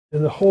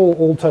In the whole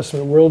Old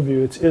Testament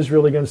worldview, it's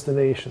Israel against the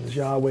nations,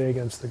 Yahweh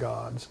against the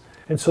gods.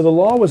 And so the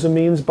law was a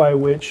means by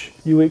which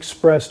you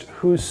expressed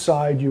whose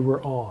side you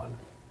were on.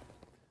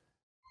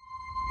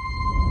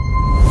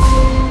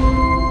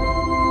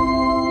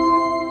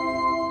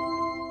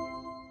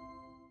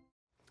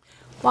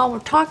 While we're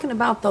talking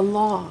about the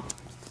law,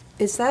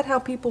 is that how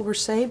people were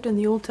saved in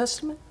the Old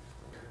Testament?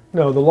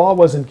 No, the law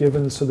wasn't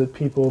given so that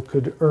people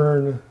could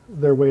earn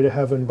their way to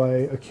heaven by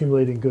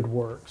accumulating good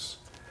works.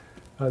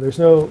 There's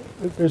no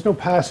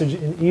passage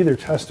in either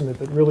testament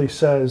that really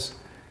says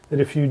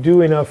that if you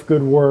do enough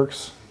good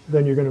works,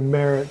 then you're going to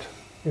merit,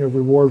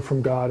 reward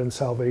from God and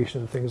salvation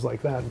and things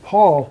like that. And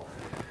Paul,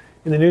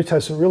 in the New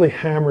Testament, really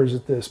hammers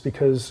at this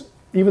because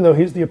even though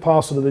he's the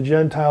apostle to the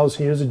Gentiles,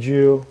 he is a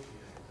Jew.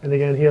 And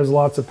again, he has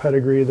lots of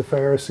pedigree, the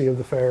Pharisee of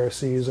the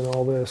Pharisees and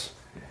all this.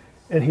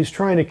 And he's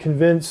trying to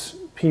convince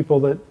people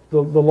that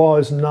the law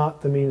is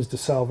not the means to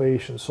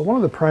salvation. So one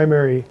of the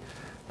primary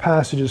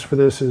passages for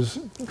this is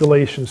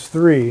Galatians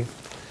 3.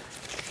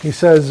 He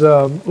says,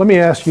 let me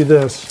ask you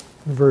this,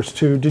 in verse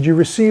 2. Did you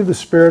receive the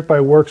Spirit by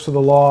works of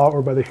the law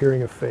or by the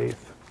hearing of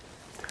faith?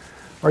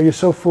 Are you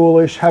so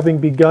foolish? Having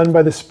begun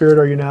by the Spirit,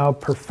 are you now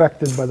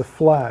perfected by the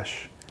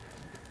flesh?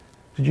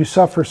 Did you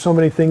suffer so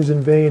many things in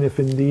vain, if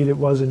indeed it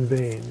was in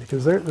vain?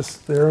 Because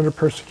they're under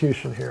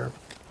persecution here.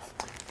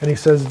 And he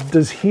says,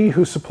 does he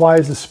who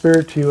supplies the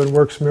Spirit to you and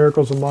works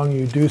miracles among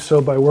you do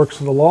so by works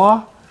of the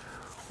law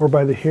or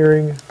by the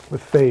hearing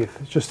with faith?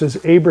 It's just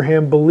as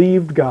Abraham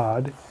believed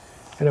God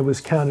and it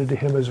was counted to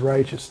him as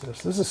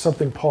righteousness. This is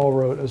something Paul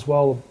wrote as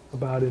well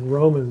about in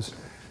Romans,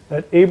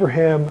 that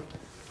Abraham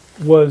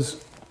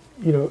was,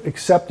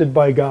 accepted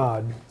by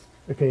God,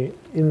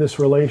 in this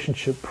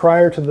relationship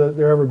prior to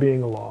there ever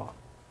being a law.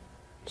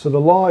 So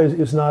the law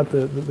is not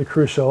the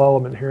crucial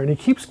element here. And he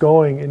keeps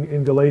going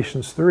in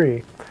Galatians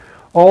 3.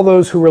 All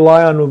those who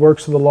rely on the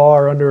works of the law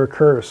are under a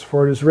curse,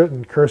 for it is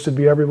written, cursed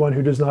be everyone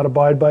who does not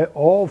abide by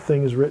all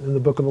things written in the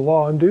book of the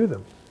law and do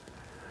them.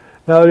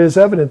 Now it is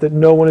evident that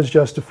no one is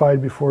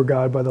justified before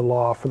God by the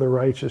law, for the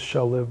righteous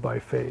shall live by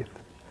faith.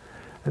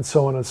 And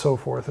so on and so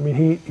forth. I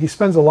mean, he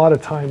spends a lot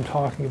of time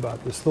talking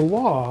about this. The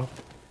law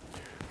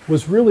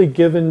was really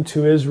given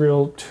to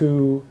Israel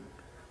to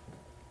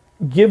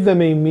give them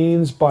a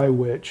means by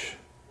which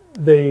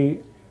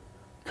they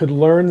could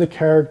learn the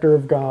character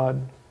of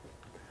God.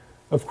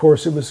 Of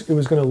course, it was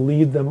going to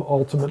lead them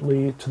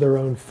ultimately to their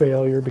own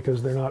failure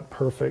because they're not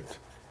perfect.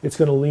 It's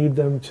going to lead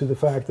them to the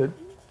fact that,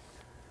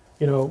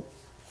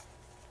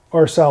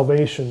 our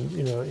salvation,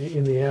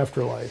 in the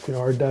afterlife,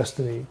 our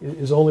destiny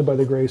is only by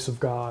the grace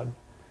of God.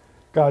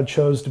 God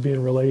chose to be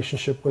in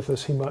relationship with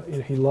us.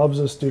 He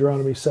loves us,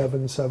 Deuteronomy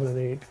 7 and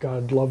 8.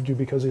 God loved you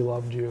because he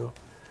loved you.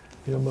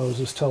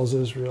 Moses tells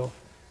Israel.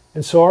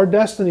 And so our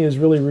destiny is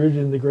really rooted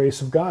in the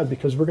grace of God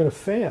because we're going to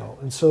fail.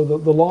 And so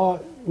the law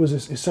was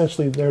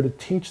essentially there to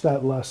teach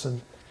that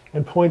lesson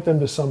and point them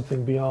to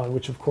something beyond,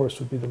 which of course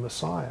would be the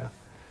Messiah.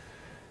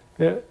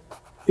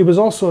 It was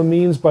also a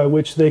means by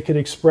which they could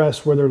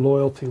express where their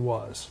loyalty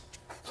was.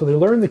 So they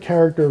learned the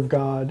character of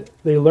God.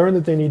 They learned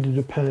that they need to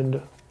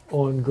depend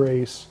on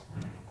grace.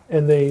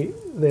 And they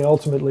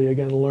ultimately,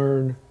 again,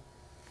 learn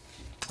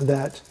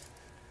that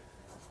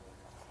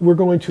we're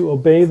going to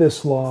obey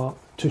this law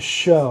to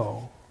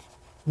show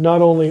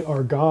not only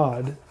our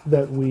God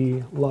that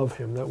we love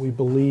him, that we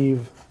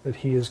believe that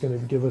he is going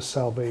to give us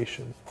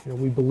salvation.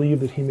 We believe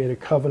that he made a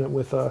covenant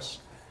with us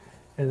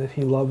and that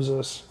he loves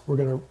us. We're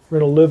going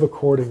to live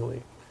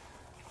accordingly.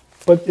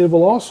 But it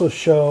will also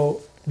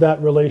show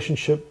that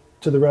relationship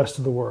to the rest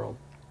of the world.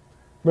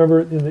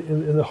 Remember,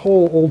 in the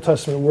whole Old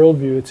Testament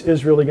worldview, it's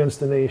Israel against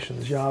the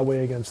nations, Yahweh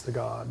against the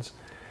gods.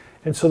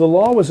 And so the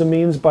law was a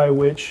means by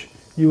which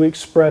you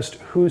expressed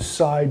whose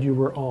side you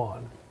were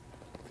on.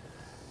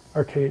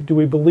 Okay, do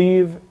we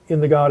believe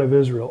in the God of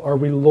Israel? Are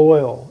we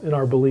loyal in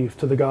our belief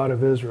to the God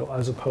of Israel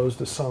as opposed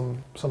to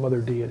some other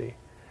deity?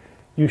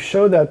 You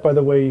show that by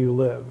the way you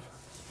live.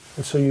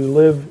 And so you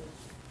live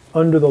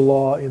under the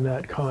law in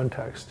that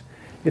context.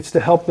 It's to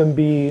help them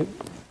be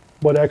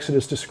what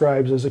Exodus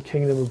describes as a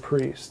kingdom of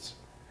priests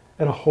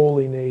and a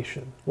holy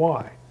nation.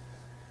 Why?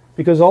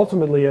 Because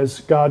ultimately, as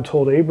God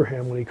told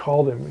Abraham when he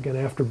called him, again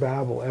after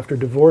Babel, after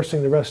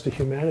divorcing the rest of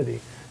humanity,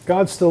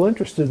 God's still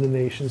interested in the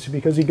nations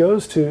because he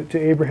goes to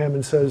Abraham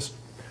and says,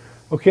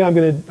 okay, I'm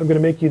going to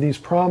make you these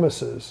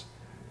promises.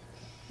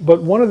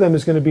 But one of them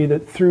is going to be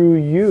that through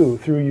you,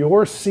 through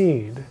your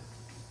seed,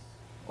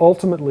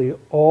 ultimately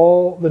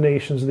all the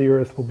nations of the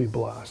earth will be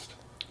blessed.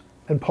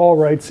 And Paul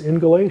writes in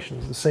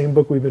Galatians, the same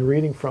book we've been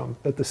reading from,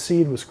 that the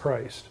seed was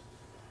Christ.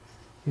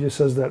 He just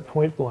says that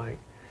point blank.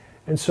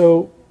 And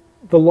so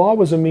the law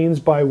was a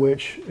means by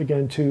which,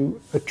 again, to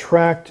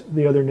attract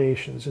the other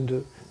nations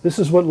into, this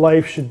is what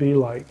life should be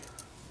like,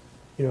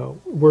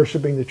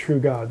 worshiping the true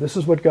God. This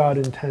is what God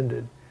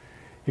intended.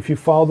 If you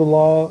follow the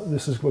law,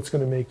 this is what's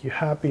going to make you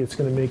happy. It's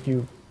going to make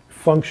you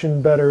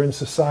function better in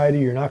society.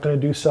 You're not going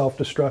to do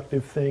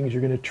self-destructive things.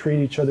 You're going to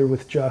treat each other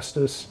with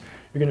justice.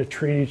 You're going to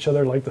treat each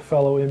other like the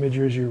fellow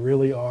imagers you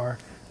really are.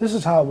 This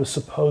is how it was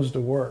supposed to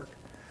work.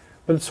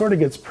 But it sort of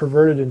gets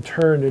perverted and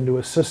turned into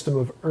a system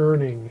of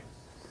earning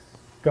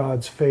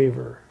God's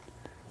favor.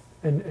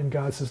 And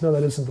God says, no,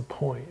 that isn't the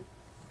point.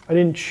 I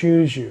didn't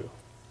choose you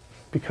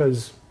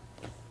because,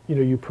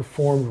 you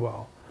performed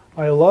well.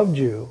 I loved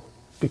you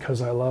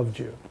because I loved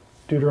you.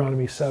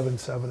 Deuteronomy 7,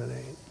 7 and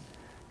 8.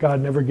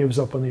 God never gives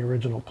up on the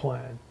original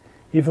plan.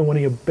 Even when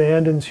he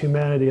abandons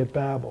humanity at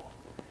Babel,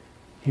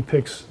 he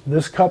picks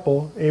this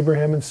couple,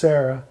 Abraham and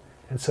Sarah,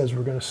 and says,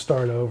 we're going to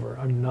start over.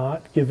 I'm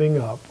not giving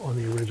up on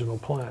the original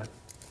plan.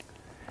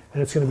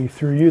 And it's going to be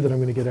through you that I'm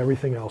going to get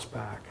everything else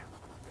back.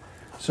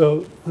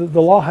 So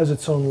the law has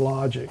its own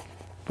logic,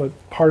 but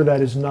part of that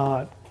is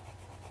not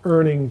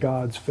earning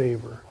God's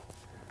favor.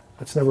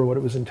 That's never what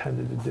it was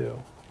intended to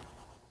do.